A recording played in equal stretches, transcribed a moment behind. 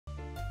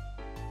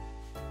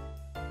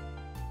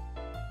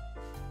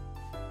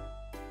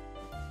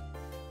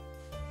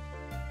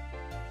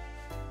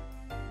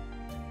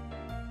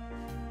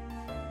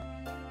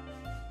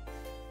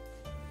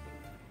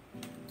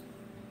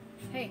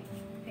Hey.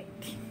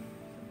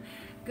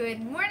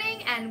 Good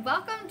morning and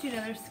welcome to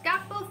another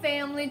Skappo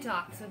Family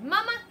Talks with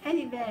Mamma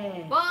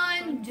Yvette.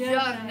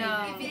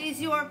 Buongiorno. If it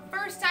is your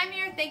first time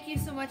here, thank you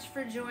so much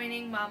for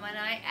joining Mama and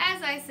I.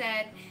 As I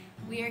said,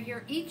 we are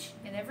here each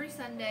and every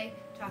Sunday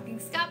talking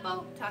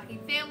Skappo, talking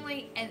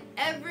family, and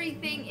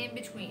everything in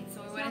between.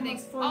 So we want to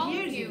thank all of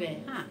you. Yvette,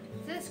 huh?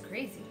 That's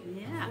crazy.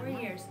 Yeah. 4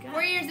 years. God.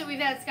 4 years that we've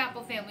had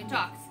Skappo Family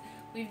Talks.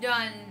 We've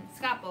done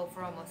Skappo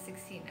for almost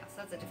 16 now, so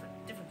that's a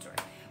different story.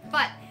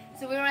 But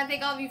so we want to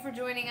thank all of you for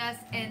joining us,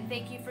 and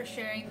thank you for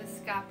sharing the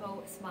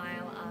Skappo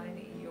smile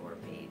on your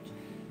page.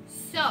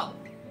 So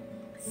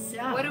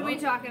what are we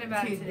talking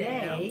about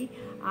today?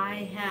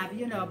 I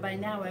have, by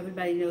now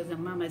everybody knows that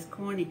Mama is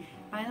corny,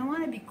 but I don't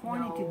want to be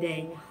corny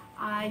today.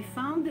 I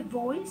found a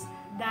voice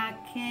that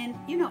can,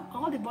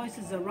 all the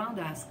voices around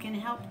us can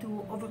help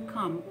to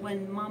overcome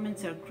when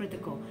moments are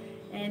critical.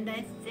 And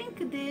I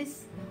think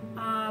this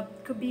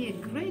could be a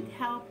great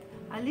help,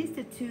 at least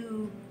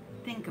to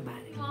think about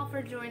it. Thank you all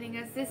for joining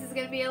us. This is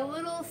going to be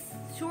a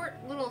short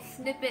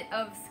snippet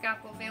of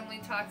Skappo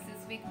Family Talks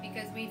this week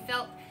because we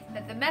felt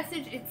that the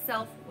message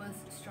itself was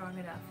strong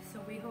enough. So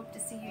we hope to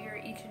see you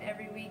here each and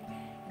every week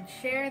and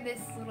share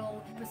this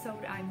little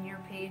episode on your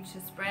page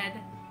to spread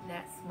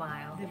that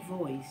smile. The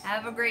voice.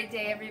 Have a great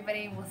day,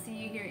 everybody. We'll see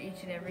you here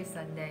each and every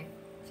Sunday.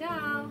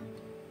 Ciao.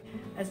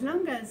 As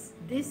long as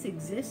this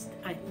exists,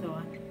 I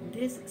thought,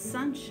 this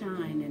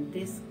sunshine and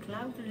this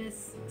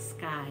cloudless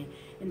sky,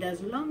 and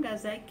as long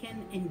as I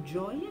can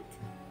enjoy it,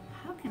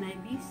 how can I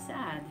be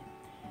sad?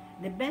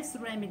 The best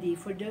remedy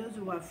for those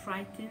who are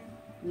frightened,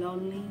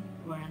 lonely,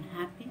 or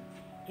unhappy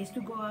is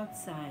to go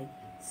outside,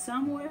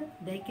 somewhere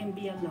they can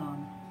be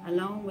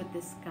alone with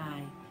the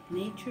sky,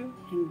 nature,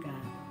 and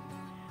God.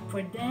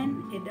 For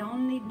then, and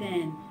only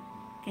then,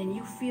 can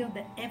you feel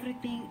that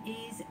everything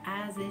is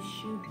as it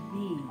should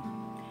be,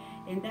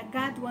 and that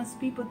God wants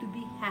people to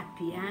be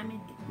happy amid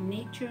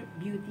nature,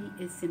 beauty,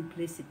 and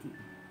simplicity.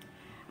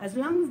 As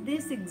long as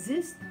this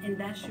exists, and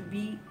that should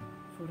be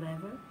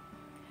forever,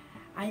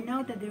 I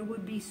know that there will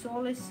be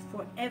solace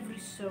for every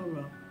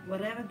sorrow,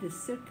 whatever the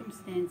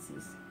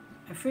circumstances.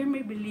 I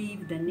firmly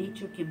believe that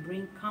nature can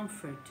bring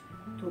comfort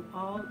to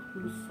all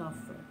who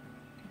suffer.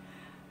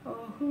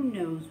 Oh, who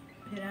knows,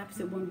 perhaps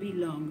it won't be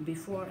long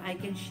before I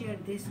can share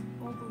this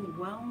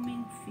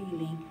overwhelming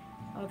feeling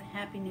of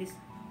happiness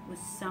with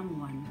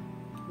someone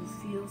who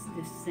feels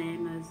the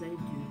same as I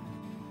do.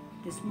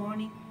 This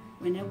morning,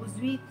 when I was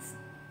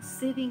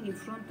sitting in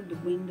front of the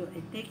window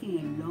and taking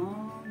a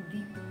long,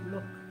 deep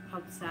look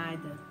outside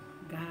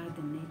at God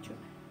and nature,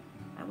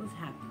 I was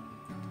happy,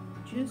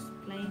 just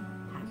plain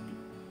happy.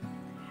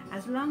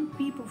 As long as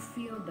people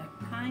feel that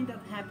kind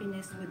of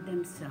happiness with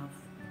themselves,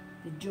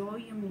 the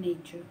joy of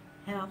nature,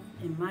 health,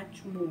 and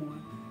much more,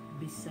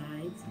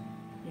 besides,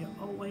 they'll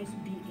always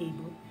be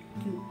able